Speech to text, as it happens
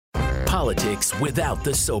Politics without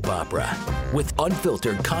the soap opera, with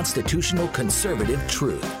unfiltered constitutional conservative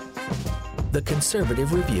truth. The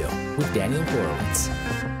Conservative Review with Daniel Horowitz.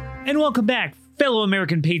 And welcome back, fellow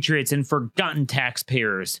American patriots and forgotten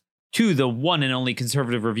taxpayers, to the one and only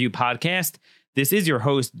Conservative Review podcast. This is your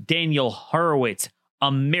host, Daniel Horowitz,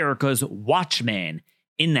 America's Watchman,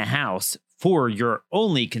 in the house for your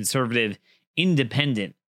only conservative,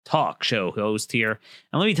 independent talk show host here.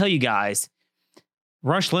 And let me tell you guys,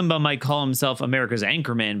 Rush Limbaugh might call himself America's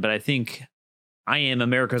anchorman, but I think I am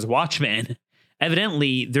America's watchman.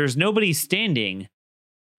 Evidently, there's nobody standing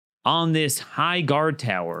on this high guard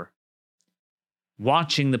tower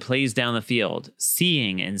watching the plays down the field,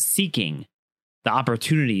 seeing and seeking the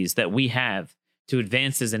opportunities that we have to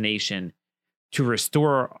advance as a nation, to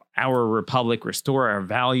restore our republic, restore our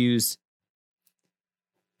values,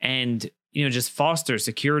 and, just foster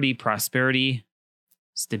security, prosperity,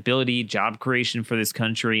 stability, job creation for this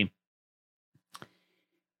country.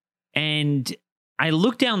 And I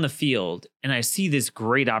look down the field and I see this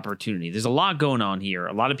great opportunity. There's a lot going on here.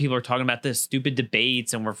 A lot of people are talking about the stupid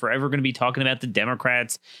debates, and we're forever going to be talking about the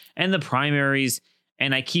Democrats and the primaries.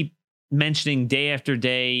 And I keep mentioning day after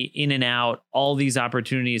day, in and out, all these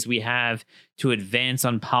opportunities we have to advance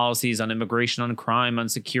on policies, on immigration, on crime, on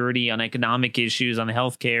security, on economic issues, on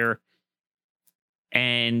healthcare.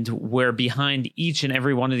 And where behind each and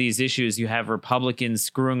every one of these issues, you have Republicans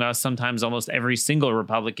screwing us, sometimes almost every single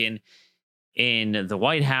Republican in the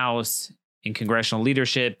White House, in congressional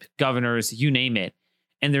leadership, governors, you name it.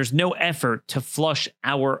 And there's no effort to flush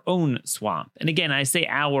our own swamp. And again, I say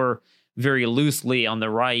our very loosely. On the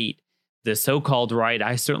right, the so-called right,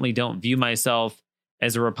 I certainly don't view myself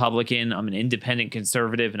as a Republican. I'm an independent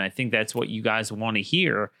conservative, and I think that's what you guys want to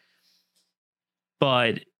hear.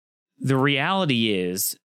 But the reality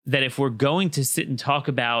is that if we're going to sit and talk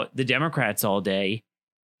about the Democrats all day,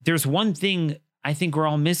 there's one thing I think we're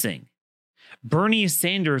all missing. Bernie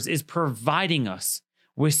Sanders is providing us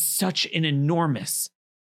with such an enormous,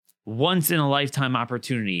 once-in-a-lifetime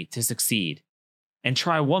opportunity to succeed and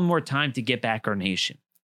try one more time to get back our nation.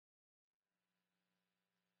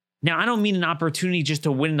 Now, I don't mean an opportunity just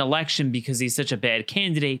to win an election because he's such a bad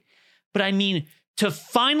candidate, but I mean to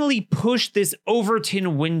finally push this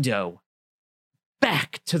Overton window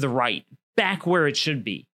back to the right, back where it should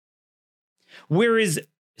be. Whereas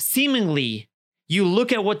seemingly you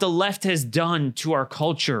look at what the left has done to our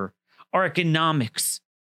culture, our economics,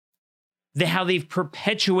 how they've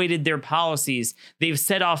perpetuated their policies. They've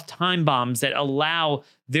set off time bombs that allow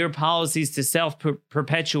their policies to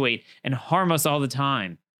self-perpetuate and harm us all the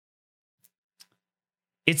time.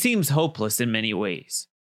 It seems hopeless in many ways.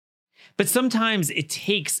 But sometimes it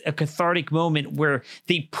takes a cathartic moment where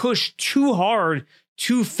they push too hard,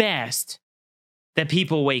 too fast, that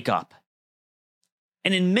people wake up.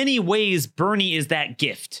 And in many ways, Bernie is that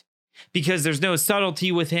gift, because there's no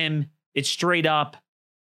subtlety with him. It's straight up.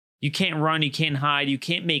 You can't run, you can't hide, you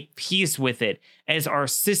can't make peace with it, as our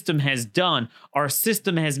system has done. Our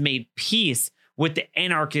system has made peace with the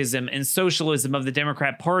anarchism and socialism of the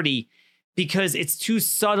Democrat Party because it's too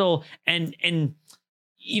subtle and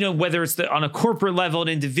whether it's on a corporate level, an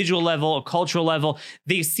individual level, a cultural level,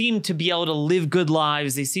 they seem to be able to live good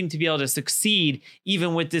lives. They seem to be able to succeed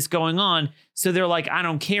even with this going on. So they're like, I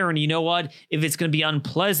don't care. And you know what? If it's going to be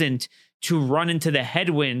unpleasant to run into the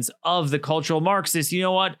headwinds of the cultural Marxists, you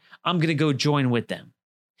know what? I'm going to go join with them.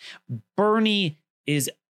 Bernie is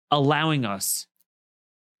allowing us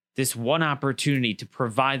this one opportunity to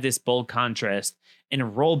provide this bold contrast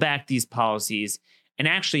and roll back these policies and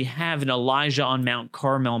actually have an Elijah on Mount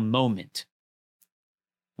Carmel moment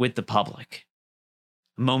with the public,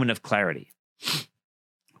 a moment of clarity.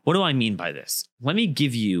 What do I mean by this? Let me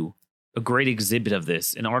give you a great exhibit of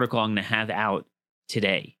this, an article I'm going to have out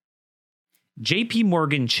today. JP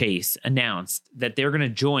Morgan Chase announced that they're going to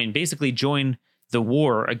join the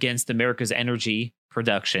war against America's energy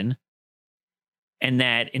production, and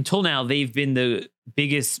that until now, they've been the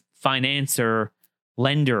biggest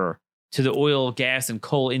lender to the oil, gas, and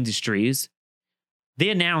coal industries. They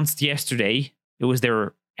announced yesterday, it was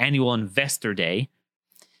their annual investor day,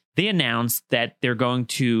 they announced that they're going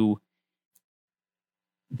to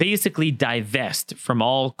basically divest from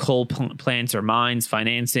all coal plants or mines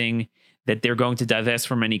financing, that they're going to divest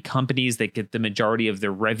from any companies that get the majority of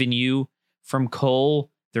their revenue from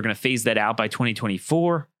coal. They're going to phase that out by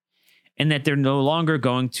 2024, and that they're no longer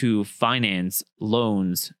going to finance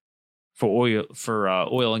loans for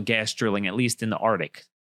oil and gas drilling, at least in the Arctic.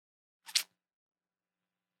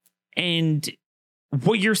 And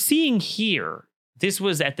what you're seeing here, this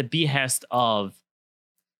was at the behest of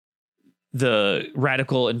the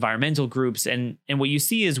radical environmental groups. And what you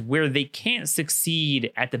see is where they can't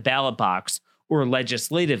succeed at the ballot box or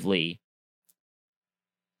legislatively,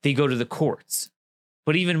 they go to the courts.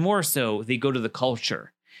 But even more so, they go to the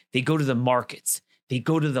culture. They go to the markets. They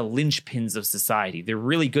go to the linchpins of society. They're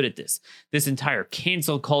really good at this. This entire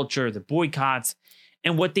cancel culture, the boycotts.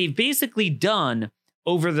 And what they've basically done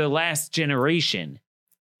over the last generation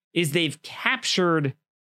is they've captured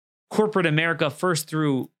corporate America first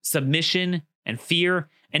through submission and fear,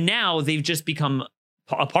 and now they've just become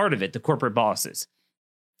a part of it, the corporate bosses.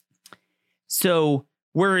 So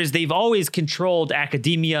whereas they've always controlled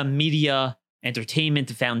academia, media, entertainment,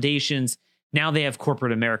 the foundations, now they have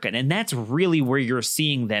corporate America. And that's really where you're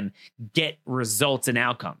seeing them get results and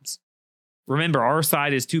outcomes. Remember, our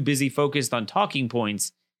side is too busy focused on talking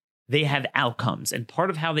points. They have outcomes. And part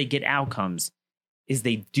of how they get outcomes is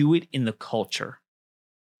they do it in the culture.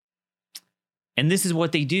 And this is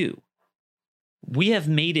what they do. We have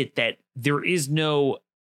made it that there is no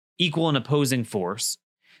equal and opposing force.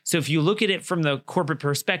 So if you look at it from the corporate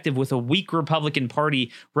perspective, with a weak Republican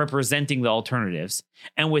Party representing the alternatives,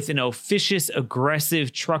 and with an officious,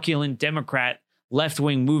 aggressive, truculent Democrat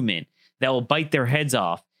left-wing movement that will bite their heads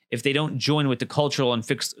off if they don't join with the cultural and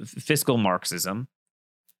fiscal Marxism,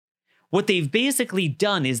 what they've basically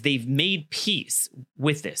done is they've made peace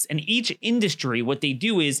with this. And each industry, what they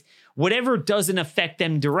do is whatever doesn't affect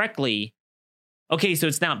them directly. Okay, so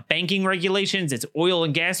it's not banking regulations, it's oil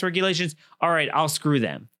and gas regulations. All right, I'll screw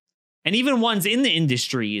them. And even ones in the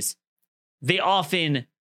industries, they often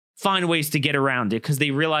find ways to get around it because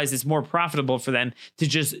they realize it's more profitable for them to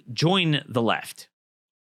just join the left.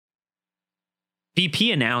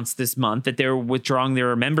 BP announced this month that they're withdrawing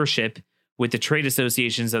their membership with the trade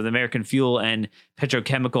associations of the American Fuel and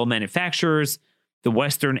Petrochemical Manufacturers, the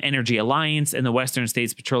Western Energy Alliance, and the Western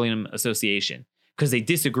States Petroleum Association, because they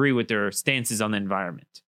disagree with their stances on the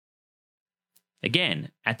environment. Again,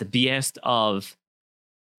 at the behest of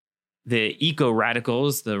the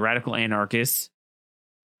eco-radicals, the radical anarchists,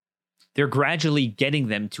 they're gradually getting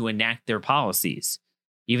them to enact their policies,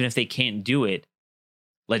 even if they can't do it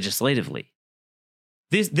legislatively.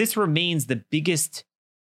 This remains the biggest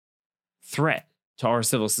threat to our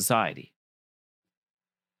civil society.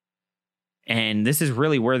 And this is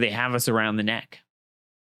really where they have us around the neck.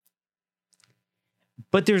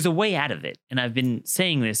 But there's a way out of it, and I've been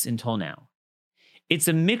saying this until now. It's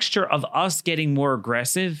a mixture of us getting more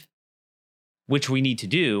aggressive, which we need to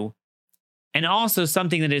do, and also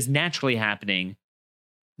something that is naturally happening,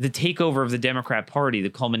 the takeover of the Democrat Party, the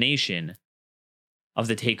culmination of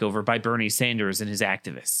the takeover by Bernie Sanders and his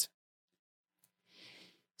activists.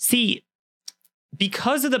 See,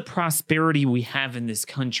 because of the prosperity we have in this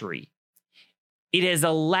country, it has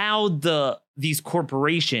allowed these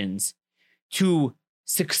corporations to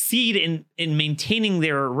succeed in maintaining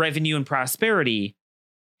their revenue and prosperity,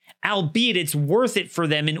 albeit it's worth it for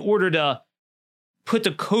them in order to put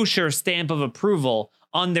the kosher stamp of approval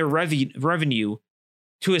on their revenue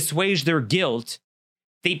to assuage their guilt.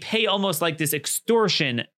 They pay almost like this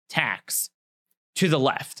extortion tax to the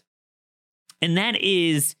left. And that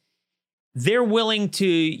is, they're willing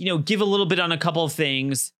to, give a little bit on a couple of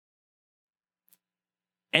things,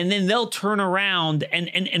 and then they'll turn around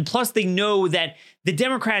and plus they know that the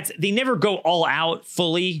Democrats, they never go all out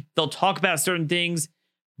fully. They'll talk about certain things,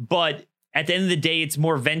 but at the end of the day, it's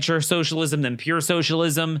more venture socialism than pure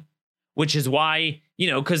socialism, which is why,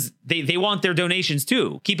 because they want their donations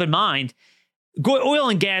too. Keep in mind, oil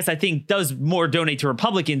and gas, I think, does more donate to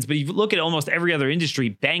Republicans, but if you look at almost every other industry,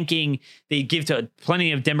 banking, they give to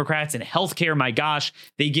plenty of Democrats, and healthcare, my gosh,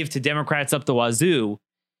 they give to Democrats up the wazoo.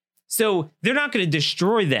 So they're not going to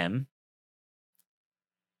destroy them.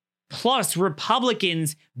 Plus,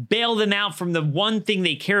 Republicans bail them out from the one thing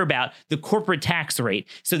they care about, the corporate tax rate.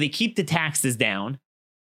 So they keep the taxes down,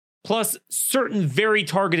 plus certain very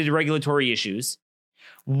targeted regulatory issues.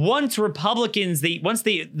 Once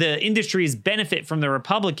the industries benefit from the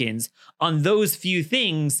Republicans on those few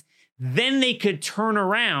things, then they could turn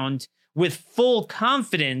around with full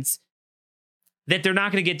confidence that they're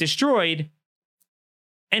not going to get destroyed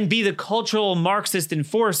and be the cultural Marxist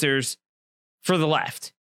enforcers for the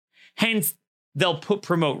left. Hence, they'll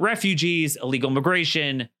promote refugees, illegal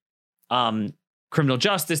migration, criminal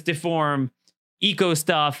justice reform, eco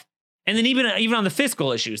stuff, and then even on the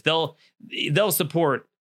fiscal issues, they'll support.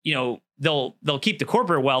 They'll keep the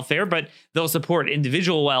corporate welfare, but they'll support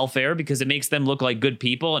individual welfare because it makes them look like good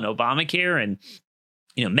people, and Obamacare and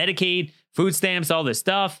Medicaid, food stamps, all this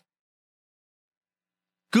stuff.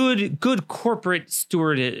 Good corporate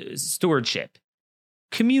stewardship,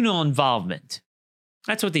 communal involvement.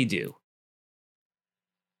 That's what they do.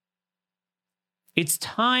 It's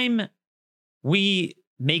time we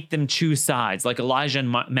make them choose sides, like Elijah and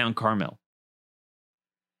Mount Carmel.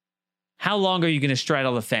 How long are you going to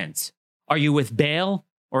straddle the fence? Are you with Baal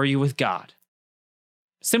or are you with God?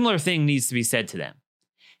 Similar thing needs to be said to them.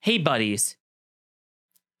 Hey, buddies,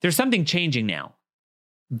 there's something changing now.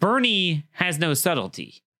 Bernie has no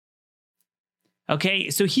subtlety. Okay,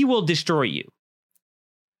 so he will destroy you.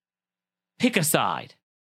 Pick a side.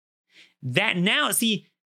 Now's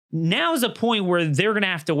a point where they're going to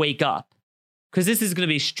have to wake up, because this is going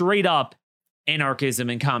to be straight up anarchism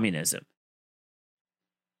and communism.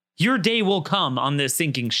 Your day will come on this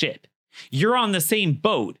sinking ship. You're on the same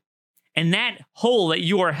boat, and that hole that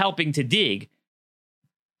you are helping to dig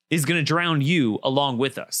is going to drown you along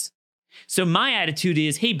with us. So my attitude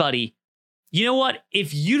is, hey, buddy, you know what?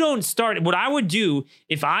 If you don't start, what I would do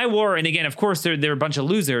if I were, and again, of course, they're a bunch of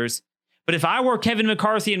losers, but if I were Kevin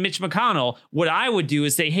McCarthy and Mitch McConnell, what I would do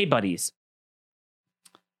is say, hey, buddies,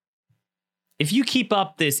 if you keep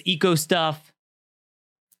up this eco stuff,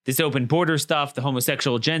 this open border stuff, the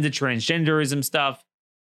homosexual agenda, transgenderism stuff,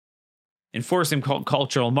 enforcing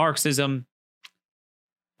cultural Marxism,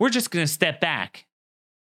 we're just going to step back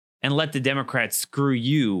and let the Democrats screw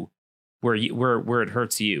you where it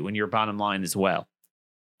hurts you and your bottom line as well.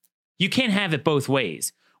 You can't have it both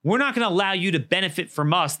ways. We're not going to allow you to benefit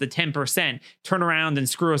from us, the 10%, turn around and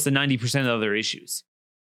screw us the 90% of other issues.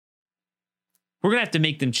 We're going to have to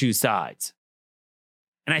make them choose sides.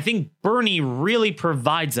 And I think Bernie really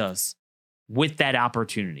provides us with that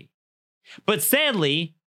opportunity. But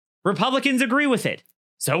sadly, Republicans agree with it.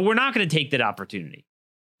 So we're not going to take that opportunity.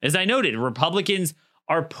 As I noted, Republicans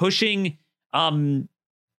are pushing all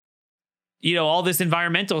this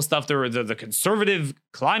environmental stuff, the conservative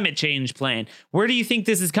climate change plan. Where do you think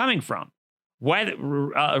this is coming from?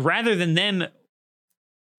 Rather than them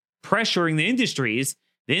pressuring the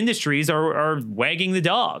industries are wagging the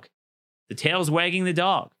dog. The tail's wagging the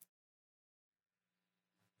dog.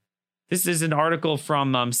 This is an article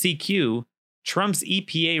from CQ. Trump's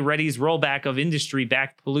EPA readies rollback of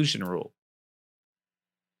industry-backed pollution rule.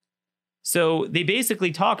 So they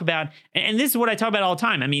basically talk about, and this is what I talk about all the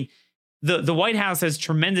time. I mean, the White House has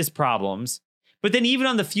tremendous problems, but then even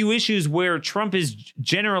on the few issues where Trump is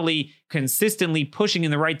generally consistently pushing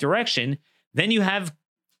in the right direction, then you have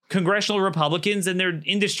congressional Republicans and their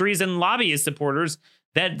industries and lobbyist supporters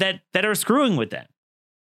that are screwing with them.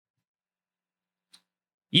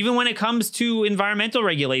 Even when it comes to environmental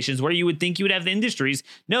regulations, where you would think you would have the industries,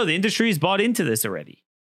 no, the industries bought into this already.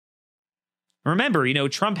 Remember,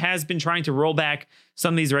 Trump has been trying to roll back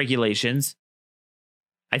some of these regulations.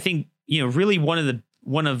 I think, really one of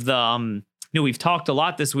the we've talked a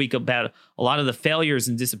lot this week about a lot of the failures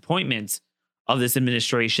and disappointments of this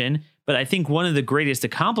administration. But I think one of the greatest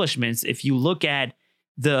accomplishments, if you look at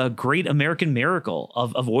the great American miracle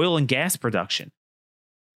of oil and gas production,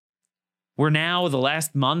 we're now the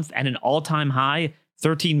last month at an all-time high,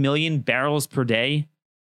 13 million barrels per day.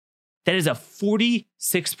 That is a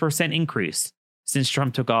 46% increase since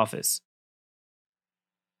Trump took office.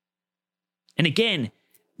 And again,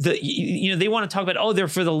 they want to talk about, they're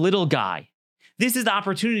for the little guy. This is the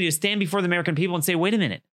opportunity to stand before the American people and say, wait a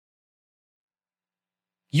minute.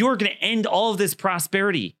 You're going to end all of this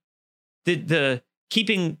prosperity, the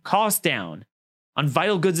keeping costs down on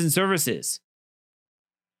vital goods and services,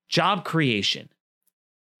 job creation.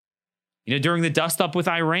 During the dust up with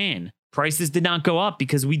Iran, prices did not go up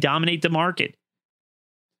because we dominate the market.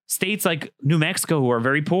 States like New Mexico, who are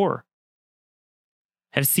very poor,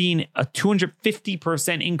 have seen a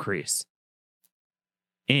 250% increase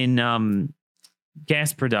in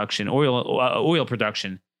gas production, oil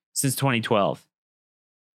production since 2012.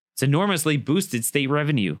 It's enormously boosted state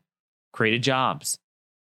revenue, created jobs.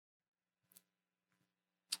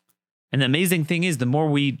 And the amazing thing is, the more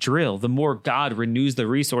we drill, the more God renews the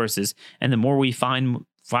resources, and the more we find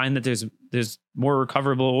that there's more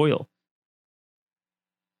recoverable oil.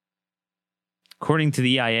 According to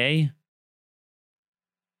the EIA,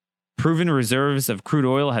 proven reserves of crude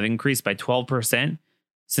oil have increased by 12%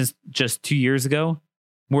 since just 2 years ago,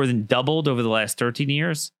 more than doubled over the last 13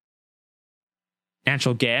 years.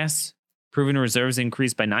 Natural gas, proven reserves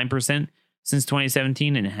increased by 9% since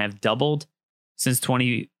 2017 and have doubled since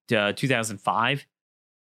 2005.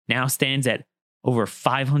 Now stands at over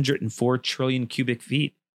 504 trillion cubic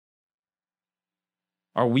feet.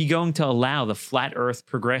 Are we going to allow the flat earth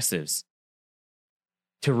progressives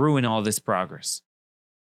to ruin all this progress?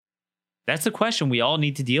 That's a question we all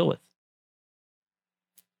need to deal with.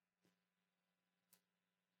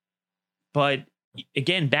 But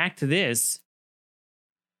again, back to this.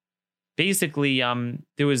 Basically,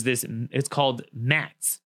 there was this, it's called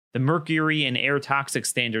MATS, the mercury and air toxic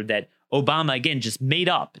standard that Obama, again, just made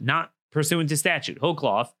up, not pursuant to statute, whole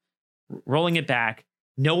cloth, rolling it back.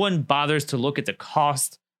 No one bothers to look at the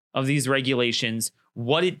cost of these regulations,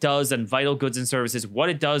 what it does on vital goods and services, what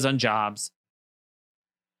it does on jobs.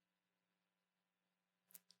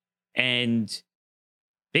 And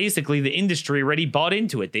basically, the industry already bought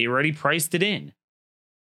into it. They already priced it in.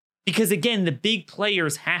 Because again, the big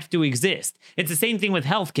players have to exist. It's the same thing with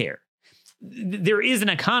healthcare. There is an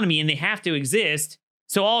economy and they have to exist.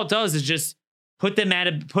 So all it does is just put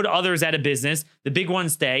others out of business. The big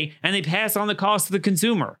ones stay, and they pass on the cost to the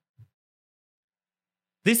consumer.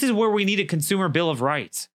 This is where we need a consumer bill of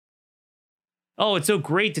rights. Oh, it's so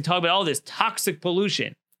great to talk about all this toxic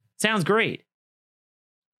pollution. Sounds great.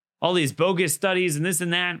 All these bogus studies and this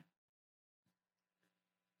and that.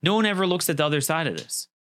 No one ever looks at the other side of this.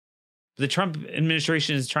 The Trump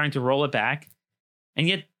administration is trying to roll it back, and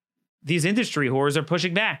yet these industry whores are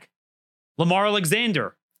pushing back. Lamar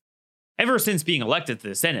Alexander. Ever since being elected to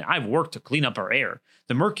the Senate, I've worked to clean up our air.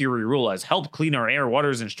 The mercury rule has helped clean our air,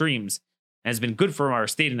 waters, and streams, and has been good for our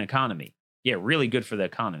state and economy. Yeah, really good for the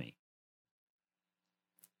economy.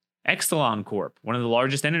 Exelon Corp, one of the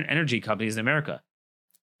largest energy companies in America.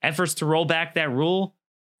 Efforts to roll back that rule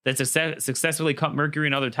that successfully cut mercury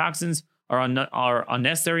and other toxins are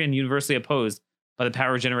unnecessary and universally opposed by the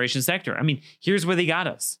power generation sector. I mean, here's where they got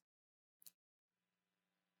us.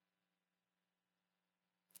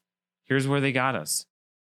 Here's where they got us.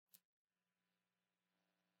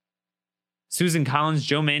 Susan Collins,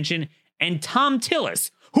 Joe Manchin, and Tom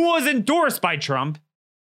Tillis, who was endorsed by Trump,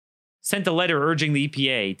 sent a letter urging the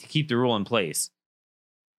EPA to keep the rule in place.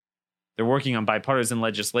 They're working on bipartisan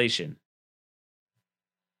legislation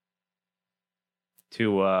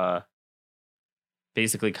to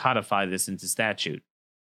basically codify this into statute.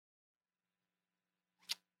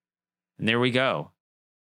 And there we go.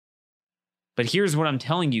 But here's what I'm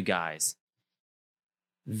telling you guys.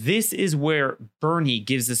 This is where Bernie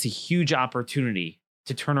gives us a huge opportunity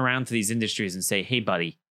to turn around to these industries and say, hey,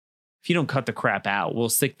 buddy, if you don't cut the crap out, we'll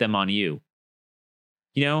stick them on you.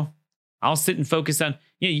 You know, I'll sit and focus on,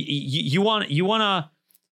 you want to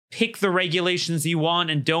pick the regulations you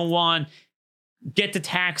want and don't want, get the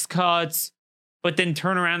tax cuts, but then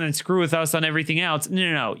turn around and screw with us on everything else.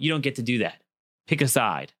 No, you don't get to do that. Pick a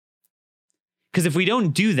side. Because if we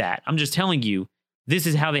don't do that, I'm just telling you, this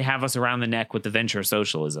is how they have us around the neck with the venture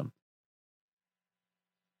socialism.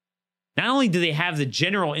 Not only do they have the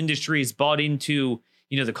general industries bought into,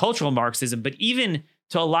 the cultural Marxism, but even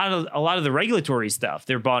to a lot of the regulatory stuff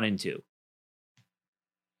they're bought into.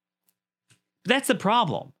 But that's the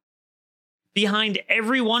problem. Behind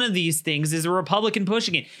every one of these things is a Republican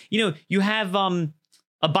pushing it. You have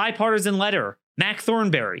a bipartisan letter, Mac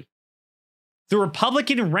Thornberry, the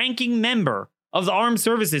Republican ranking member of the Armed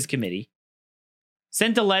Services Committee,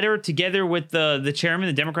 sent a letter together with the chairman,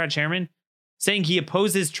 the Democrat chairman, saying he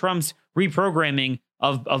opposes Trump's reprogramming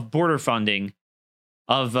of border funding,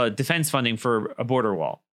 of defense funding for a border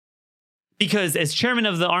wall. Because as chairman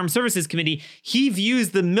of the Armed Services Committee, he views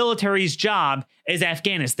the military's job as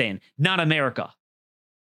Afghanistan, not America.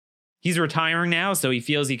 He's retiring now, so he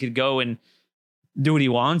feels he could go and do what he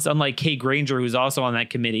wants, unlike Kay Granger, who's also on that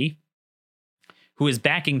committee, who is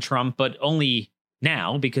backing Trump, but only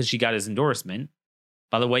now because she got his endorsement.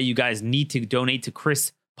 By the way, you guys need to donate to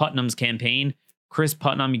Chris Putnam's campaign. Chris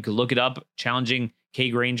Putnam, you can look it up, challenging Kay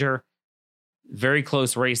Granger. Very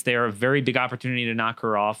close race there. A very big opportunity to knock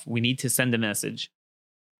her off. We need to send a message.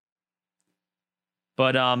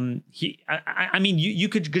 But you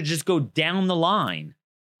could just go down the line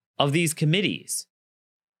of these committees,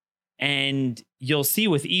 and you'll see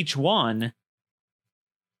with each one,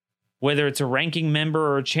 whether it's a ranking member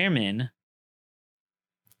or a chairman,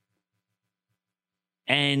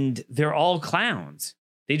 and they're all clowns.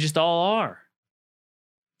 They just all are.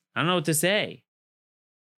 I don't know what to say.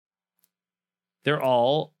 They're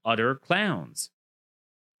all utter clowns.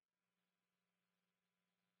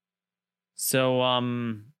 So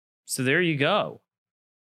there you go.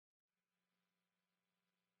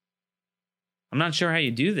 I'm not sure how you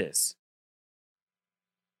do this.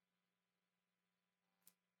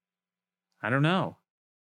 I don't know.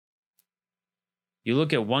 You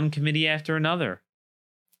look at one committee after another,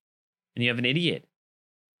 and you have an idiot.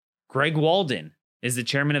 Greg Walden is the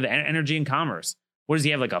chairman of Energy and Commerce. What does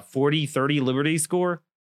he have, like a 40-30 Liberty score?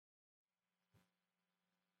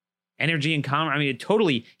 Energy and Commerce. I mean,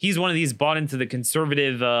 totally, he's one of these bought into the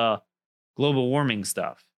conservative global warming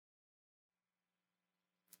stuff.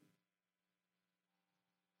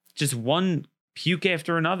 Just one puke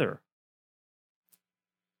after another.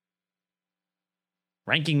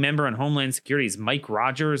 Ranking member on Homeland Security is Mike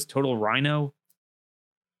Rogers, total rhino.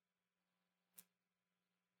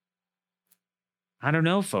 I don't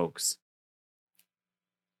know, folks.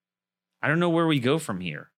 I don't know where we go from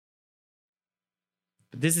here.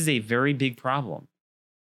 But this is a very big problem.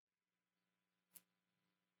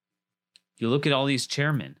 You look at all these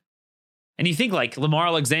chairmen, and you think like Lamar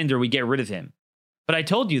Alexander, we get rid of him. But I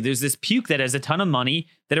told you, there's this puke that has a ton of money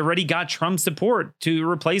that already got Trump support to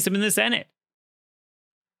replace him in the Senate.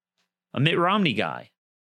 A Mitt Romney guy.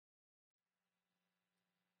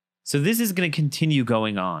 So this is going to continue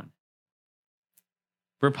going on.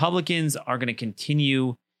 Republicans are going to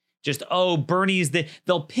continue just, Bernie's,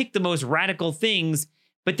 they'll pick the most radical things,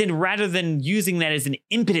 but then rather than using that as an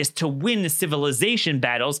impetus to win the civilization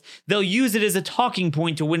battles, they'll use it as a talking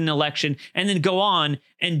point to win an election and then go on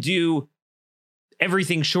and do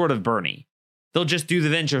everything short of Bernie. They'll just do the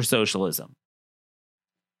venture socialism.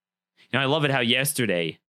 You know, I love it how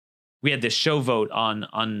yesterday we had this show vote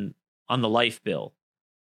on the life bill,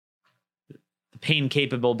 the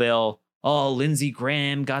pain-capable bill. Oh, Lindsey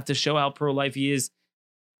Graham got to show how pro-life he is.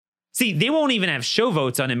 See, they won't even have show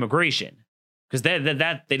votes on immigration because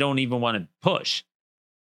that they don't even want to push.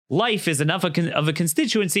 Life is enough of a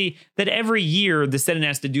constituency that every year the Senate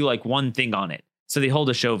has to do like one thing on it. So they hold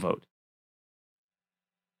a show vote.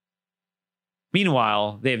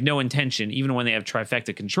 Meanwhile, they have no intention, even when they have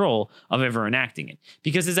trifecta control, of ever enacting it.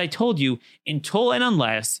 Because as I told you, until and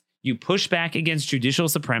unless you push back against judicial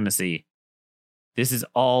supremacy, this is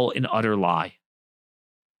all an utter lie.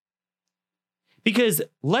 Because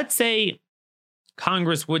let's say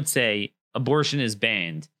Congress would say abortion is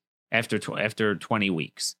banned after 20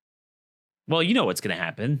 weeks. Well, you know what's going to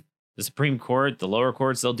happen. The Supreme Court, the lower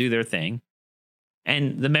courts, they'll do their thing.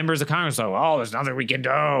 And the members of Congress are, there's nothing we can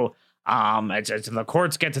do. It's the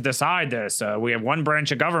courts get to decide this. We have one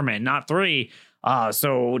branch of government, not three.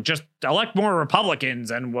 So just elect more Republicans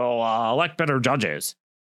and we'll elect better judges.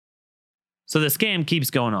 So the scam keeps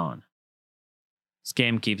going on.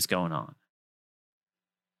 Scam keeps going on.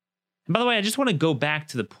 And by the way, I just want to go back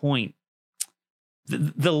to the point.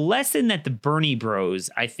 The lesson that the Bernie bros,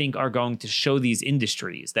 I think, are going to show these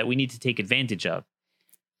industries that we need to take advantage of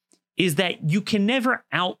is that you can never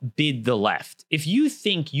outbid the left. If you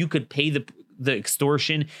think you could pay the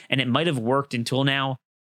extortion and it might have worked until now,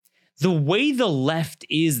 the way the left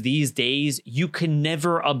is these days, you can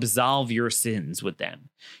never absolve your sins with them.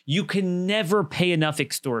 You can never pay enough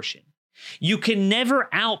extortion. You can never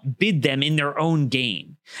outbid them in their own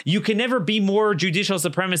game. You can never be more judicial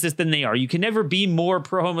supremacist than they are. You can never be more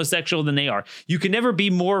pro-homosexual than they are. You can never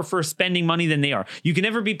be more for spending money than they are. You can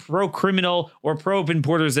never be pro-criminal or pro-open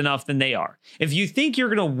borders enough than they are. If you think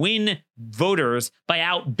you're going to win voters by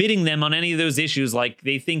outbidding them on any of those issues, like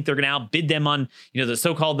they think they're going to outbid them on, the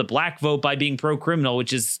so-called the black vote by being pro-criminal,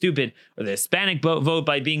 which is stupid, or the Hispanic vote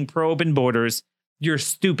by being pro-open borders, you're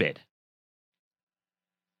stupid.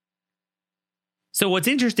 So what's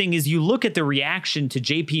interesting is you look at the reaction to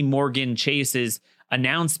JP Morgan Chase's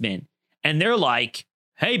announcement, and they're like,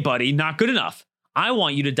 hey, buddy, not good enough. I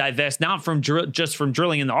want you to divest not from just from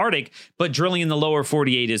drilling in the Arctic, but drilling in the lower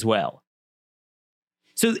 48 as well.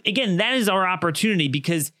 So again, that is our opportunity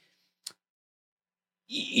because,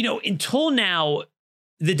 until now,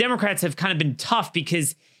 the Democrats have kind of been tough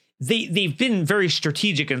because they've been very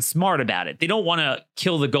strategic and smart about it. They don't want to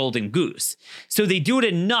kill the golden goose. So they do it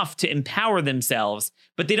enough to empower themselves,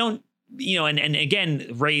 but they don't, and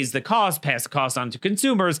again, raise the cost, pass the cost on to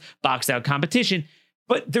consumers, box out competition,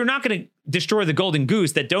 but they're not going to destroy the golden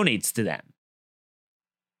goose that donates to them.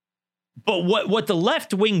 But what the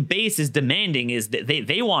left-wing base is demanding is that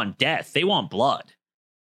they want death. They want blood.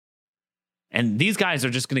 And these guys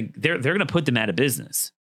are just they're going to put them out of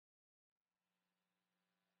business.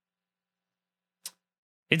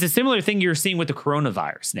 It's a similar thing you're seeing with the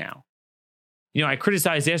coronavirus now. I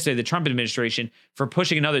criticized yesterday the Trump administration for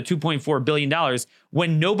pushing another $2.4 billion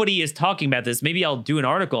when nobody is talking about this. Maybe I'll do an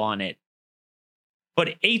article on it.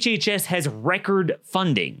 But HHS has record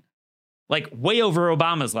funding, like way over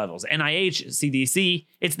Obama's levels. NIH, CDC,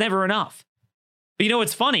 it's never enough. But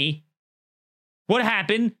what's funny? What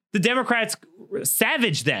happened? The Democrats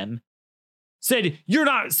savaged them, said, you're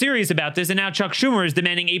not serious about this. And now Chuck Schumer is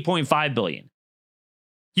demanding $8.5 billion.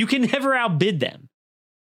 You can never outbid them.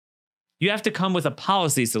 You have to come with a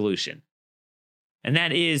policy solution. And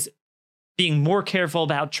that is being more careful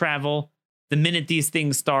about travel the minute these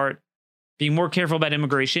things start, being more careful about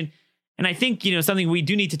immigration. And I think, something we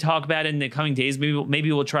do need to talk about in the coming days,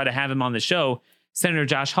 maybe we'll try to have him on the show. Senator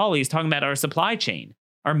Josh Hawley is talking about our supply chain,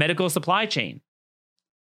 our medical supply chain.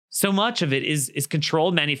 So much of it is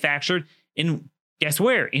controlled, manufactured in, guess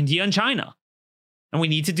where? India and China. And we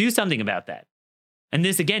need to do something about that. And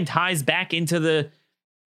this, again, ties back into the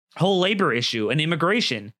whole labor issue and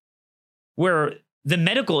immigration, where the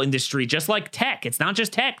medical industry, just like tech, it's not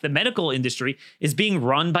just tech, the medical industry is being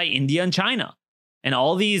run by India and China and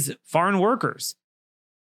all these foreign workers.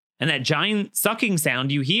 And that giant sucking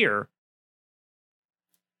sound you hear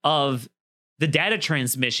of the data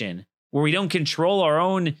transmission, where we don't control our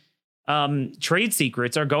own trade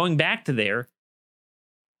secrets, are going back to there.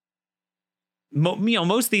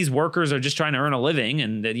 Most of these workers are just trying to earn a living,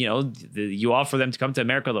 and you offer them to come to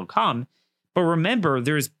America, they'll come. But remember,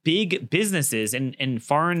 there's big businesses and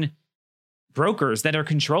foreign brokers that are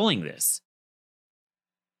controlling this.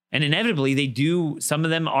 And inevitably, some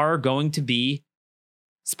of them are going to be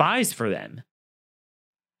spies for them.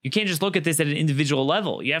 You can't just look at this at an individual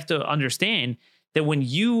level. You have to understand that when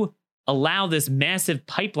you allow this massive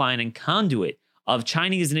pipeline and conduit of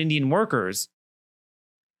Chinese and Indian workers,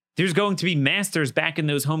 there's going to be masters back in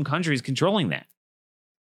those home countries controlling that.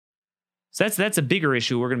 So that's a bigger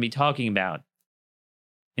issue we're going to be talking about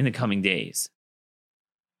in the coming days.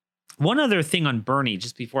 One other thing on Bernie,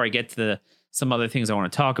 just before I get to some other things I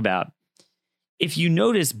want to talk about. If you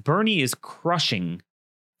notice, Bernie is crushing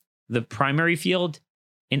the primary field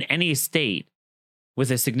in any state with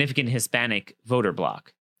a significant Hispanic voter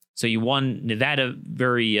bloc. So you won Nevada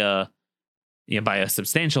by a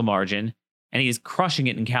substantial margin, and he's crushing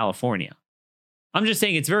it in California. I'm just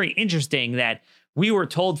saying it's very interesting that we were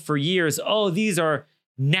told for years, oh, these are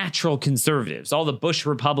natural conservatives. All the Bush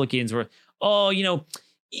Republicans were,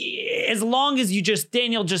 as long as you just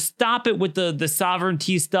stop it with the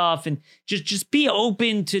sovereignty stuff and just be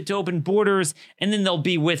open to open borders, and then they'll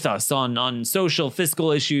be with us on social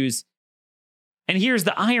fiscal issues. And here's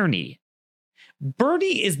the irony.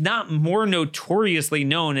 Bernie is not more notoriously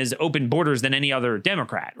known as open borders than any other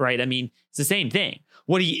Democrat, right? I mean, it's the same thing.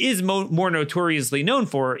 What he is more notoriously known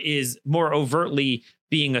for is more overtly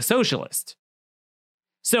being a socialist.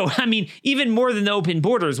 So, I mean, even more than the open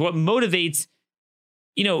borders, what motivates,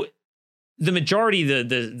 the majority,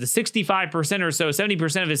 the 65% or so,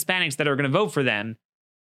 70% of Hispanics that are going to vote for them,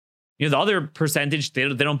 the other percentage, they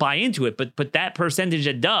don't buy into it, but that percentage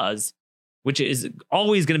that does, which is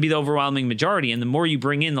always going to be the overwhelming majority. And the more you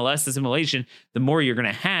bring in, the less assimilation, the more you're going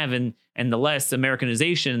to have, and the less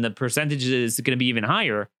Americanization, the percentage is going to be even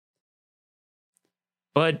higher.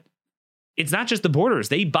 But it's not just the borders.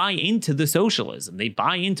 They buy into the socialism. They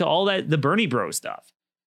buy into all that, the Bernie bro stuff,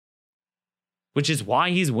 which is why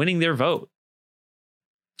he's winning their vote.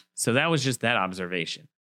 So that was just that observation.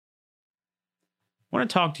 I want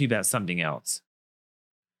to talk to you about something else.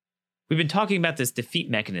 We've been talking about this defeat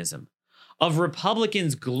mechanism of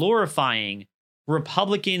Republicans glorifying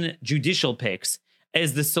Republican judicial picks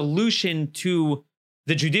as the solution to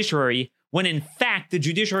the judiciary, when in fact the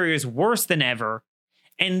judiciary is worse than ever,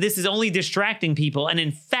 and this is only distracting people, and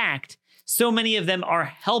in fact so many of them are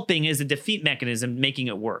helping as a defeat mechanism, making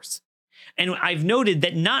it worse. And I've noted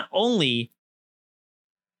that not only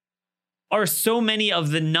are so many of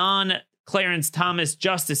the non-Clarence Thomas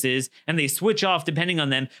justices, and they switch off depending on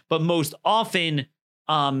them, but most often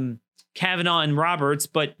Kavanaugh and Roberts,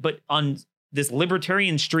 but on this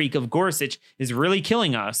libertarian streak of Gorsuch is really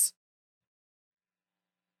killing us.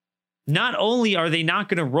 Not only are they not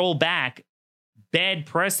going to roll back bad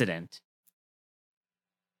precedent,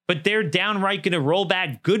 but they're downright going to roll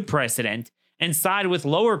back good precedent and side with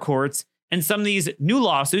lower courts and some of these new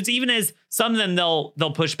lawsuits, even as some of them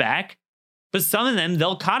they'll push back, but some of them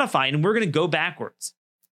they'll codify, and we're going to go backwards.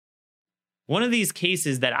 One of these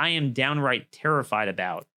cases that I am downright terrified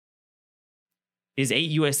about is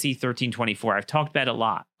 8 USC 1324. I've talked about it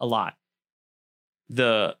a lot.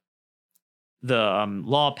 The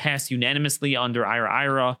law passed unanimously under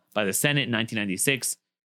Ira by the Senate in 1996,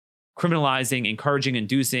 criminalizing, encouraging,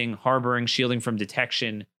 inducing, harboring, shielding from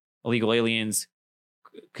detection, illegal aliens,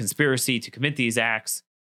 conspiracy to commit these acts.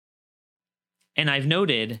 And I've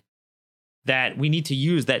noted that we need to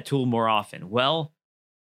use that tool more often. Well,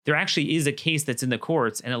 there actually is a case that's in the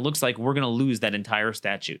courts, and it looks like we're going to lose that entire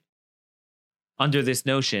statute under this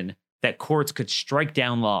notion that courts could strike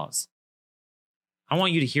down laws. I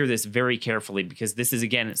want you to hear this very carefully, because this is,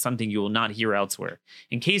 again, something you will not hear elsewhere.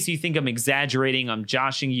 In case you think I'm exaggerating, I'm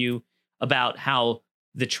joshing you about how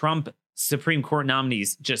the Trump Supreme Court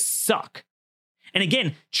nominees just suck. And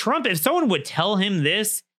again, Trump, if someone would tell him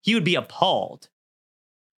this, he would be appalled.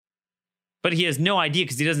 But he has no idea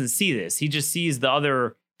because he doesn't see this. He just sees the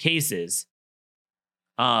other cases.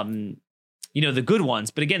 The good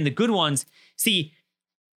ones. But again, the good ones, see,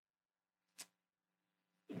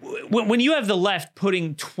 when you have the left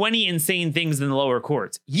putting 20 insane things in the lower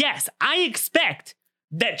courts, yes, I expect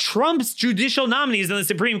that Trump's judicial nominees in the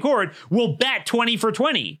Supreme Court will bat 20 for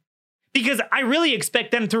 20. Because I really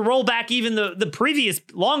expect them to roll back even the previous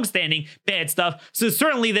longstanding bad stuff. So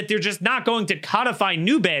certainly that they're just not going to codify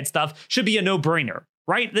new bad stuff should be a no-brainer,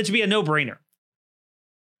 right? That should be a no-brainer.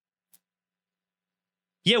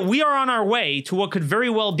 Yet we are on our way to what could very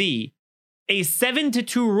well be a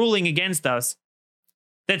 7-2 ruling against us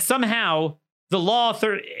that somehow the law,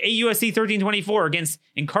 AUSC 1324, against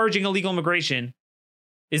encouraging illegal immigration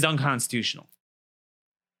is unconstitutional.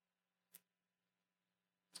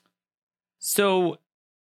 So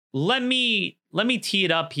let me tee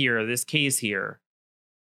it up here, this case here.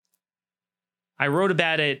 I wrote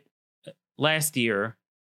about it last year,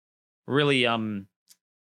 really a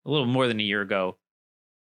little more than a year ago,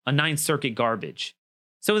 a Ninth Circuit garbage.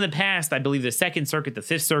 So in the past, I believe the Second Circuit, the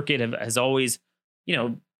Fifth Circuit has always,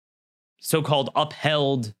 so-called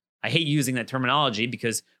upheld. I hate using that terminology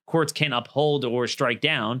because courts can't uphold or strike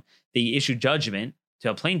down the issued judgment to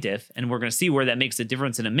a plaintiff, and we're going to see where that makes a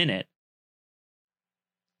difference in a minute.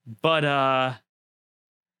 But,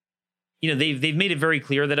 they've made it very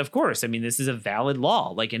clear that, of course, this is a valid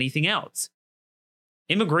law like anything else.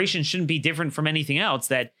 Immigration shouldn't be different from anything else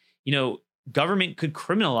that, government could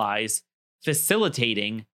criminalize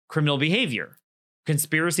facilitating criminal behavior.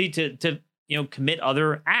 Conspiracy to commit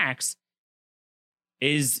other acts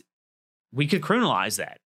we could criminalize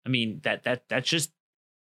that. That's just,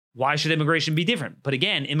 why should immigration be different? But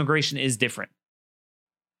again, immigration is different.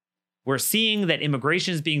 We're seeing that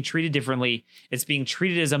immigration is being treated differently. It's being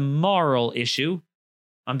treated as a moral issue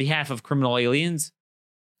on behalf of criminal aliens.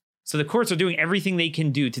 So the courts are doing everything they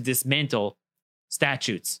can do to dismantle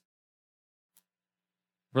statutes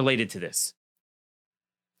related to this.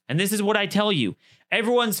 And this is what I tell you.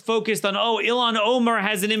 Everyone's focused on, Ilhan Omar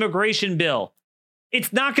has an immigration bill.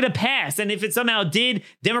 It's not going to pass. And if it somehow did,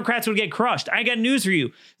 Democrats would get crushed. I got news for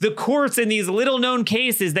you. The courts in these little known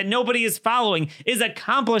cases that nobody is following is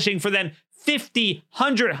accomplishing for them 50,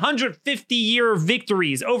 100, 150-year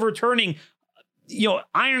victories, overturning,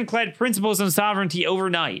 ironclad principles of sovereignty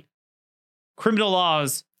overnight. Criminal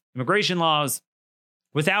laws, immigration laws,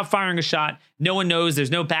 without firing a shot. No one knows. There's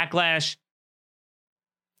no backlash.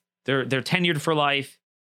 They're tenured for life.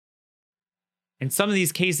 And some of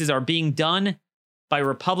these cases are being done by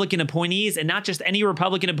Republican appointees, and not just any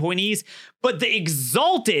Republican appointees, but the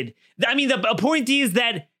exalted, the appointees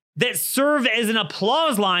that serve as an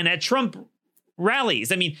applause line at Trump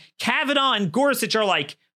rallies. Kavanaugh and Gorsuch are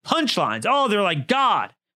like punchlines. They're like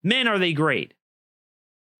God. Man, are they great.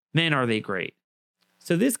 Man, are they great.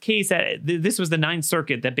 So this case, this was the Ninth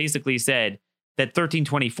Circuit that basically said that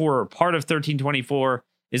 1324, or part of 1324,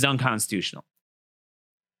 is unconstitutional.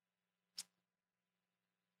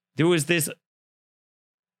 There was this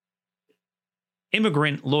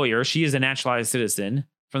immigrant lawyer, she is a naturalized citizen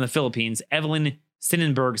from the Philippines, Evelyn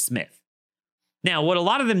Sinnenberg Smith. Now, what a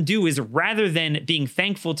lot of them do is, rather than being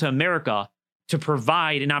thankful to America to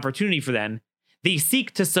provide an opportunity for them, they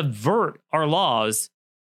seek to subvert our laws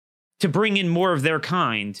to bring in more of their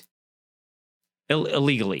kind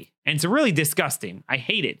illegally. And it's really disgusting. I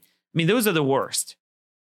hate it. Those are the worst.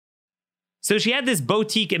 So she had this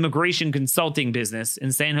boutique immigration consulting business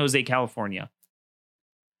in San Jose, California.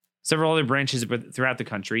 Several other branches throughout the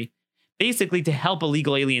country, basically to help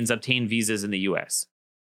illegal aliens obtain visas in the U.S.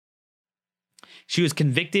 She was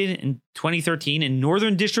convicted in 2013 in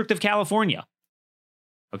Northern District of California.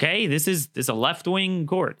 Okay, this is a left-wing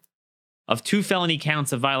court, of 2 felony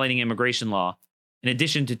counts of violating immigration law, in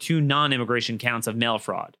addition to 2 non-immigration counts of mail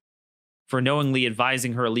fraud, for knowingly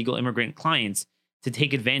advising her illegal immigrant clients to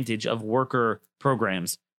take advantage of worker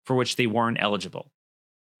programs for which they weren't eligible.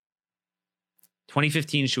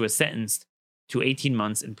 2015, she was sentenced to 18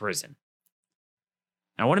 months in prison.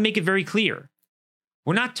 Now, I want to make it very clear.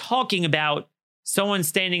 We're not talking about someone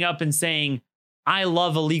standing up and saying, I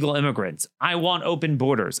love illegal immigrants. I want open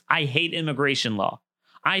borders. I hate immigration law.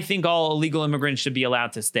 I think all illegal immigrants should be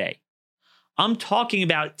allowed to stay. I'm talking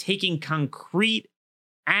about taking concrete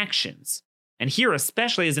actions, and here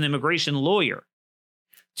especially as an immigration lawyer,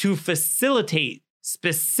 to facilitate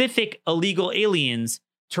specific illegal aliens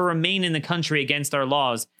to remain in the country against our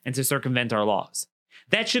laws and to circumvent our laws.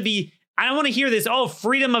 That should be, I don't want to hear this,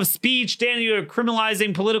 freedom of speech, Danny, you're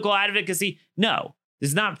criminalizing political advocacy. No,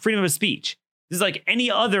 this is not freedom of speech. This is like any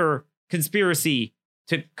other conspiracy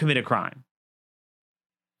to commit a crime.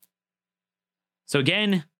 So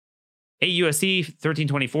again, AUSC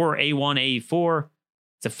 1324, A1, A4,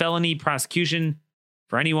 it's a felony prosecution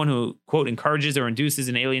for anyone who, quote, encourages or induces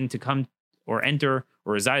an alien to come or enter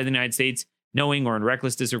or reside in the United States, knowing or in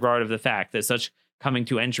reckless disregard of the fact that such coming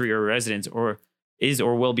to entry or residence or is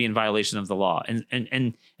or will be in violation of the law.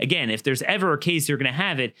 And again, if there's ever a case you're going to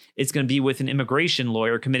have it, it's going to be with an immigration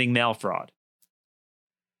lawyer committing mail fraud.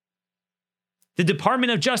 The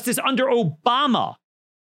Department of Justice under Obama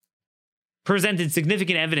presented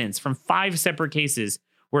significant evidence from 5 separate cases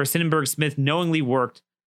where Sonnenberg Smith knowingly worked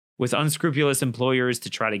with unscrupulous employers to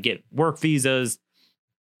try to get work visas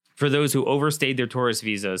for those who overstayed their tourist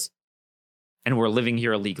visas and were living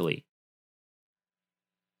here illegally.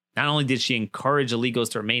 Not only did she encourage illegals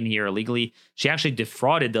to remain here illegally, she actually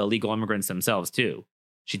defrauded the illegal immigrants themselves, too.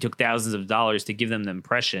 She took thousands of dollars to give them the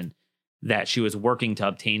impression that she was working to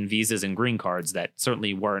obtain visas and green cards that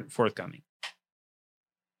certainly weren't forthcoming.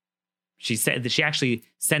 She said that she actually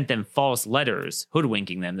sent them false letters,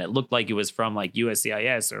 hoodwinking them, that looked like it was from like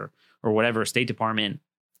USCIS or whatever State Department,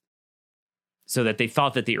 so that they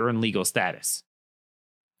thought that they earned legal status.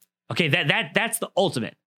 Okay, that's the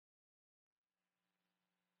ultimate.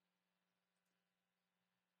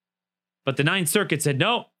 But the Ninth Circuit said,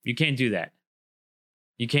 no, you can't do that.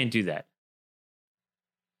 You can't do that.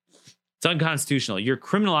 It's unconstitutional. You're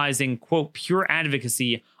criminalizing, quote, pure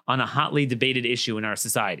advocacy on a hotly debated issue in our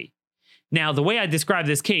society. Now, the way I describe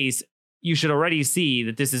this case, you should already see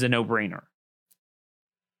that this is a no-brainer.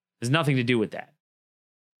 There's nothing to do with that.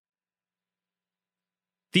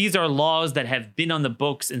 These are laws that have been on the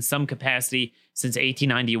books in some capacity since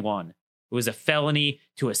 1891. It was a felony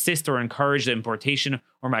to assist or encourage the importation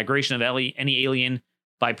or migration of any alien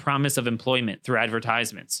by promise of employment through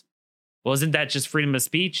advertisements. Well, isn't that just freedom of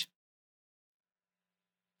speech?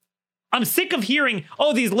 I'm sick of hearing,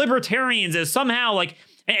 these libertarians is somehow like,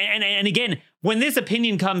 and again, when this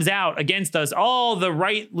opinion comes out against us, all the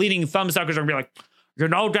right-leaning thumbsuckers are going to be like,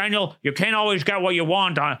 Daniel, you can't always get what you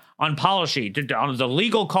want on policy. The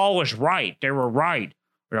legal call was right. They were right.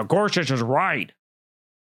 Gorsuch is right.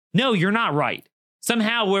 No, you're not right.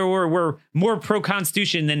 Somehow we're more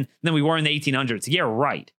pro-Constitution than we were in the 1800s. Yeah,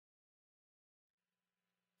 right.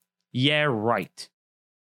 Yeah, right.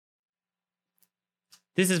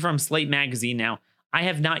 This is from Slate Magazine now. I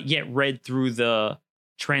have not yet read through the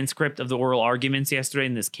transcript of the oral arguments yesterday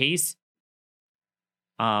in this case.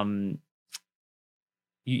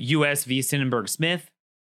 U.S. v. Sonnenberg Smith.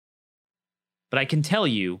 But I can tell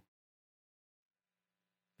you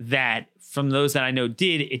that from those that I know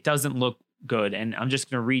did, it doesn't look good. And I'm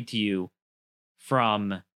just going to read to you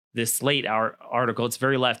from this Slate article. It's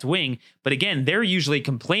very left wing. But again, they're usually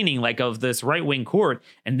complaining like of this right wing court.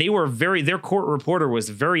 And their court reporter was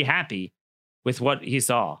very happy with what he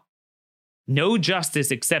saw. No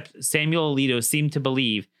justice except Samuel Alito seemed to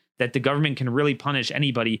believe that the government can really punish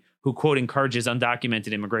anybody who, quote, encourages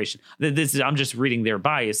undocumented immigration. I'm just reading their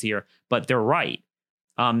bias here, but they're right.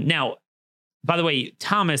 Now, by the way,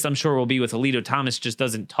 Thomas, I'm sure will be with Alito. Thomas just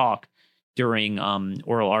doesn't talk during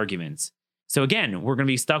oral arguments. So again, we're going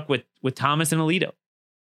to be stuck with Thomas and Alito.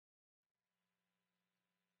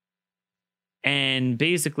 And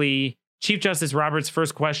basically, Chief Justice Roberts'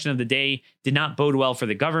 first question of the day did not bode well for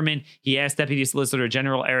the government. He asked Deputy Solicitor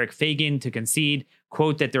General Eric Fagan to concede,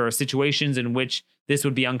 quote, that there are situations in which this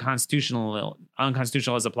would be unconstitutional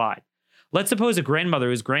as applied. Let's suppose a grandmother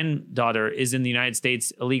whose granddaughter is in the United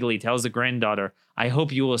States illegally tells the granddaughter, I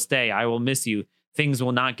hope you will stay. I will miss you. Things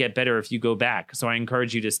will not get better if you go back, so I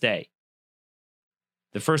encourage you to stay.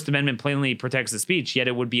 The First Amendment plainly protects the speech, yet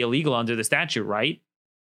it would be illegal under the statute, right?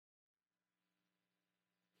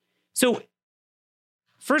 So,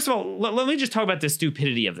 first of all, let me just talk about the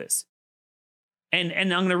stupidity of this. And I'm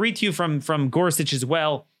going to read to you from Gorsuch as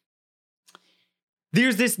well.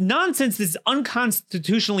 There's this nonsense, this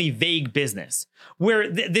unconstitutionally vague business,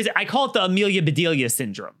 where I call it the Amelia Bedelia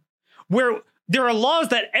syndrome, where there are laws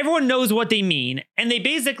that everyone knows what they mean, and they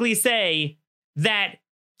basically say that,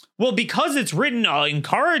 well, because it's written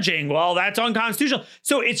encouraging, well, that's unconstitutional.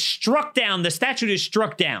 So it's struck down. The statute is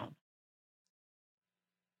struck down.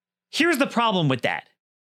 Here's the problem with that.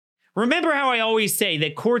 Remember how I always say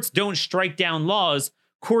that courts don't strike down laws,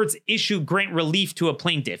 courts grant relief to a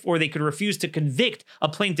plaintiff, or they could refuse to convict a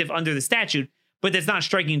plaintiff under the statute, but that's not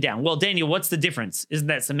striking down. Well, Daniel, what's the difference? Isn't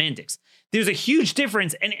that semantics? There's a huge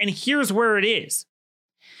difference, and here's where it is.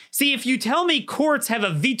 See, if you tell me courts have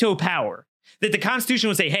a veto power, that the Constitution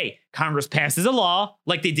would say, hey, Congress passes a law,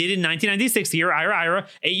 like they did in 1996 here, IRA,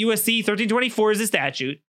 8 U.S.C. 1324 is the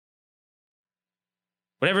statute,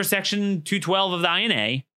 whatever section 212 of the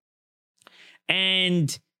INA,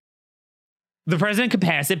 and the president can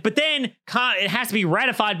pass it, but then it has to be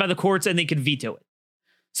ratified by the courts and they could veto it.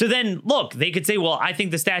 So then, look, they could say, well, I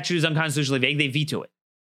think the statute is unconstitutionally vague. They veto it.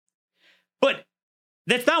 But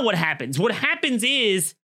that's not what happens. What happens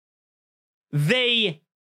is they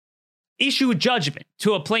issue a judgment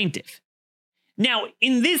to a plaintiff. Now,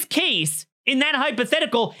 in this case, in that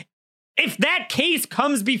hypothetical, if that case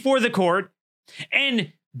comes before the court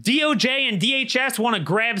and DOJ and DHS want to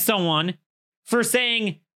grab someone for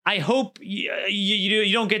saying, I hope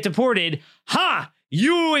you don't get deported. Ha!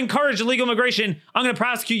 You encourage illegal immigration. I'm going to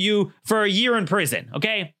prosecute you for a year in prison.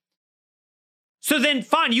 Okay? So then,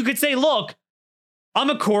 fine. You could say, look, I'm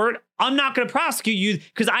a court. I'm not going to prosecute you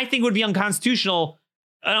because I think it would be unconstitutional,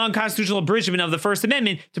 an unconstitutional abridgment of the First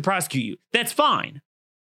Amendment to prosecute you. That's fine.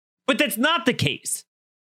 But that's not the case.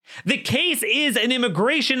 The case is an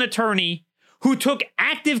immigration attorney who took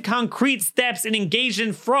active, concrete steps and engaged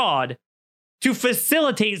in fraud to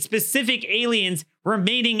facilitate specific aliens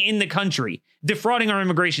remaining in the country, defrauding our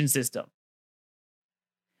immigration system.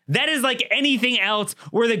 That is like anything else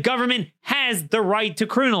where the government has the right to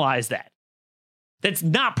criminalize that. That's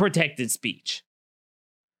not protected speech.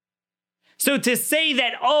 So to say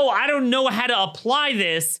that, oh, I don't know how to apply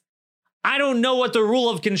this, I don't know what the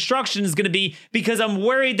rule of construction is going to be because I'm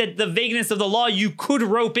worried that the vagueness of the law, you could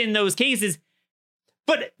rope in those cases.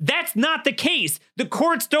 But that's not the case. The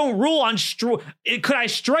courts don't rule on, could I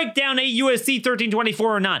strike down a USC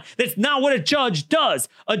 1324 or not? That's not what a judge does.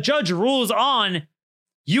 A judge rules on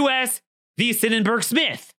U.S. v.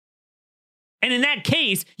 Sonnenberg-Smith. And in that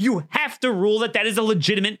case, you have to rule that that is a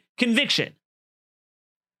legitimate conviction.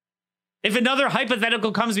 If another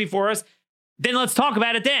hypothetical comes before us, then let's talk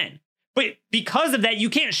about it then. But because of that, you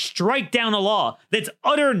can't strike down a law that's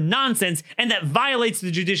utter nonsense and that violates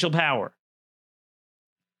the judicial power.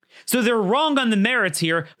 So they're wrong on the merits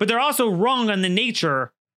here, but they're also wrong on the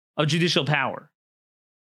nature of judicial power.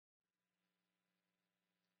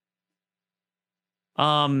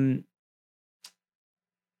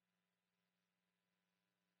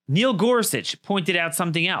 Neil Gorsuch pointed out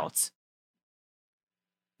something else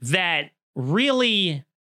that really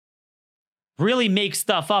makes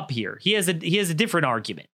stuff up here. He has a different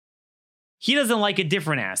argument. He doesn't like a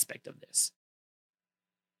different aspect of this.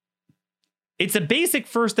 It's a basic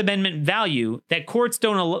First Amendment value that courts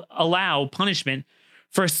don't allow punishment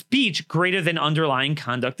for speech greater than underlying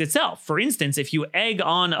conduct itself. For instance, if you egg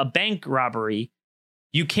on a bank robbery,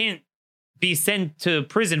 you can't be sent to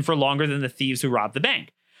prison for longer than the thieves who robbed the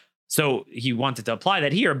bank. So he wanted to apply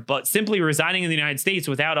that here, but simply residing in the United States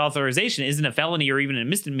without authorization isn't a felony or even a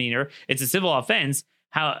misdemeanor. It's a civil offense.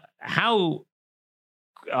 How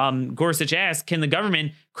Gorsuch asked, can the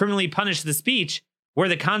government criminally punish the speech where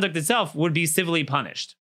the conduct itself would be civilly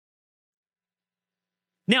punished?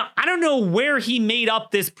 Now, I don't know where he made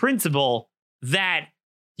up this principle that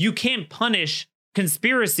you can't punish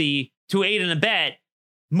conspiracy to aid and abet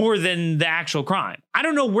more than the actual crime. I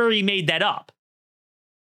don't know where he made that up.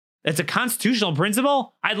 That's a constitutional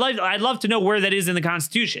principle? I'd love to know where that is in the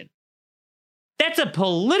Constitution. That's a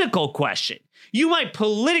political question. You might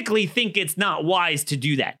politically think it's not wise to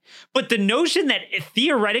do that. But the notion that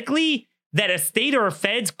theoretically that a state or a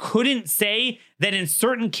feds couldn't say that in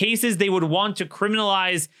certain cases they would want to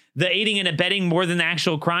criminalize the aiding and abetting more than the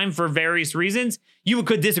actual crime for various reasons, you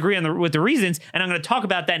could disagree with the reasons, and I'm going to talk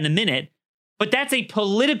about that in a minute. But that's a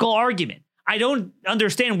political argument. I don't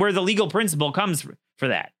understand where the legal principle comes for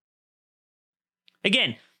that.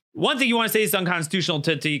 Again, one thing you want to say is unconstitutional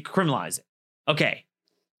to criminalize it. Okay,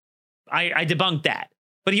 I debunked that.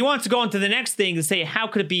 But he wants to go on to the next thing to say, how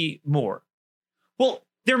could it be more? Well,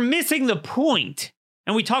 they're missing the point.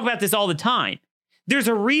 And we talk about this all the time. There's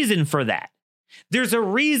a reason for that. There's a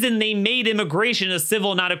reason they made immigration a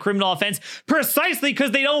civil, not a criminal offense, precisely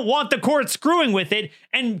because they don't want the court screwing with it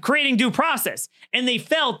and creating due process. And they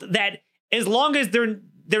felt that as long as they're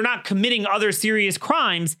not committing other serious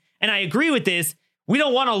crimes, and I agree with this, we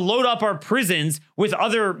don't want to load up our prisons with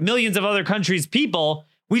other millions of other countries' people.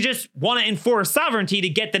 We just want to enforce sovereignty to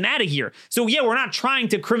get them out of here. So yeah, we're not trying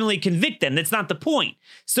to criminally convict them. That's not the point.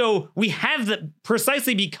 So we have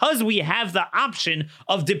precisely because we have the option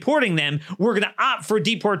of deporting them, we're going to opt for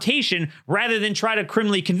deportation rather than try to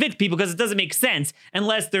criminally convict people because it doesn't make sense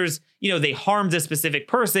unless there's, they harmed a specific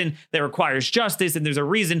person that requires justice and there's a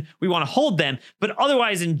reason we want to hold them. But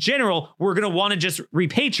otherwise, in general, we're going to want to just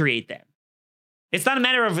repatriate them. It's not a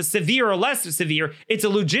matter of a severe or less severe. It's a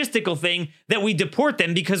logistical thing that we deport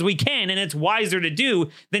them because we can, and it's wiser to do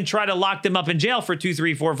than try to lock them up in jail for 2,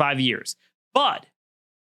 3, 4, 5 years. But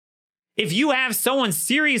if you have someone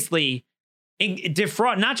seriously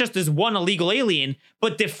defraud, not just as one illegal alien,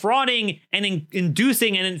 but defrauding and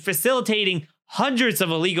inducing and facilitating hundreds of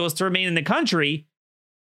illegals to remain in the country,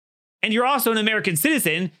 and you're also an American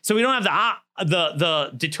citizen, so we don't have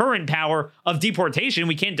the deterrent power of deportation.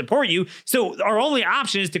 We can't deport you. So our only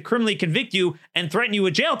option is to criminally convict you and threaten you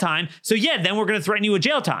with jail time. So yeah, then we're going to threaten you with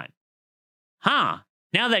jail time.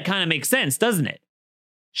 Now that kind of makes sense, doesn't it?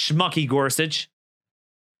 Schmucky Gorsuch.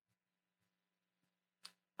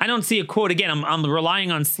 I don't see a quote. Again, I'm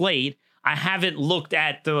relying on Slate. I haven't looked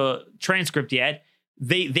at the transcript yet.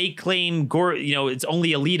 They claim it's only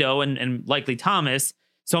Alito and likely Thomas.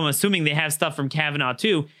 So I'm assuming they have stuff from Kavanaugh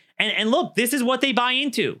too. And look, this is what they buy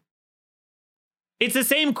into. It's the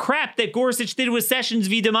same crap that Gorsuch did with Sessions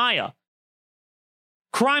v. DiMaia.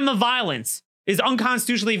 Crime of violence is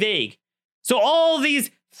unconstitutionally vague. So all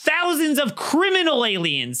these thousands of criminal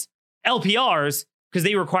aliens, LPRs, because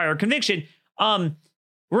they require a conviction,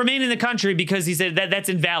 remain in the country because he said that's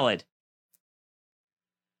invalid.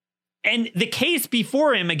 And the case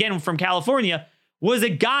before him, again from California, was a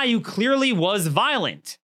guy who clearly was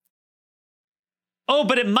violent. Oh,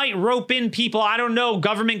 but it might rope in people. I don't know.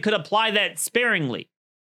 Government could apply that sparingly.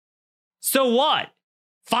 So what?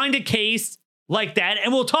 Find a case like that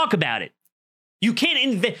and we'll talk about it. You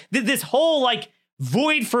can't this whole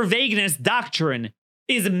void for vagueness doctrine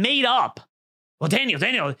is made up. Well,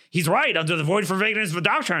 Daniel, he's right. Under the void for vagueness of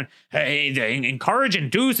doctrine, hey, they encourage,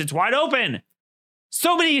 induce, it's wide open.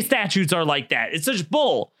 So many statutes are like that. It's such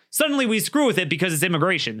bull. Suddenly we screw with it because it's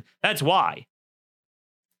immigration. That's why.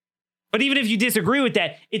 But even if you disagree with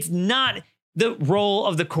that, it's not the role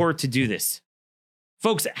of the court to do this.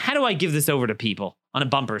 Folks, how do I give this over to people on a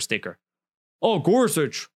bumper sticker? Oh,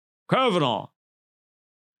 Gorsuch, Kavanaugh.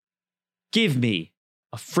 Give me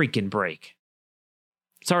a freaking break.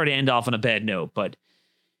 Sorry to end off on a bad note, but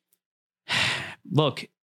look,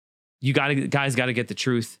 guys got to get the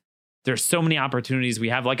truth. There's so many opportunities we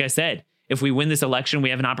have. Like I said, if we win this election, we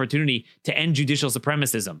have an opportunity to end judicial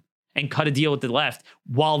supremacism and cut a deal with the left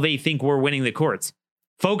while they think we're winning the courts.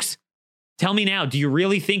 Folks, tell me now, do you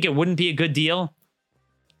really think it wouldn't be a good deal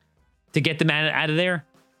to get them out of there?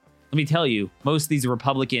 Let me tell you, most of these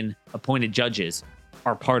Republican appointed judges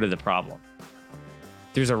are part of the problem.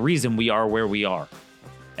 There's a reason we are where we are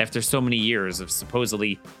after so many years of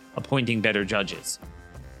supposedly appointing better judges.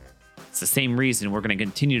 It's the same reason we're going to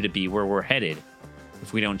continue to be where we're headed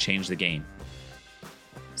if we don't change the game.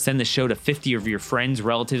 Send the show to 50 of your friends,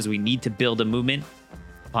 relatives. We need to build a movement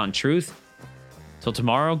upon truth. Till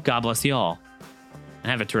tomorrow, God bless you all, and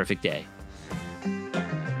have a terrific day.